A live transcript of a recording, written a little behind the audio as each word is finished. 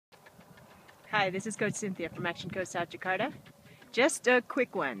Hi, this is Coach Cynthia from Action Coast South Jakarta. Just a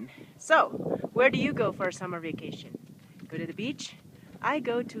quick one. So, where do you go for a summer vacation? Go to the beach? I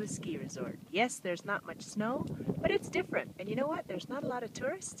go to a ski resort. Yes, there's not much snow, but it's different. And you know what? There's not a lot of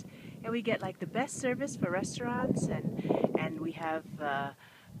tourists, and we get like the best service for restaurants, and we have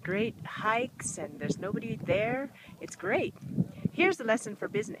great hikes, and there's nobody there. It's great. Here's the lesson for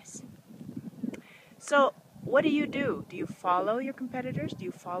business. So, what do? Do you follow your competitors? Do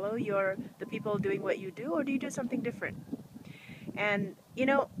you follow the people doing what you do, or do you do something different? And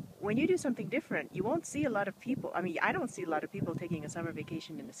when you do something different, you won't see a lot of people. I mean, I don't see a lot of people taking a summer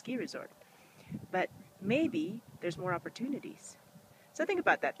vacation in a ski resort. But maybe there's more opportunities. So think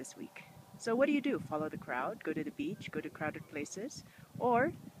about that this week. So what do? Follow the crowd, go to the beach, go to crowded places,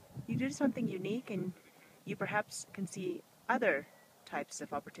 or you do something unique and you perhaps can see other types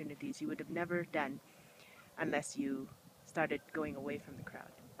of opportunities you would have never done unless you started going away from the crowd.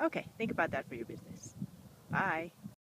 Okay, think about that for your business. Bye.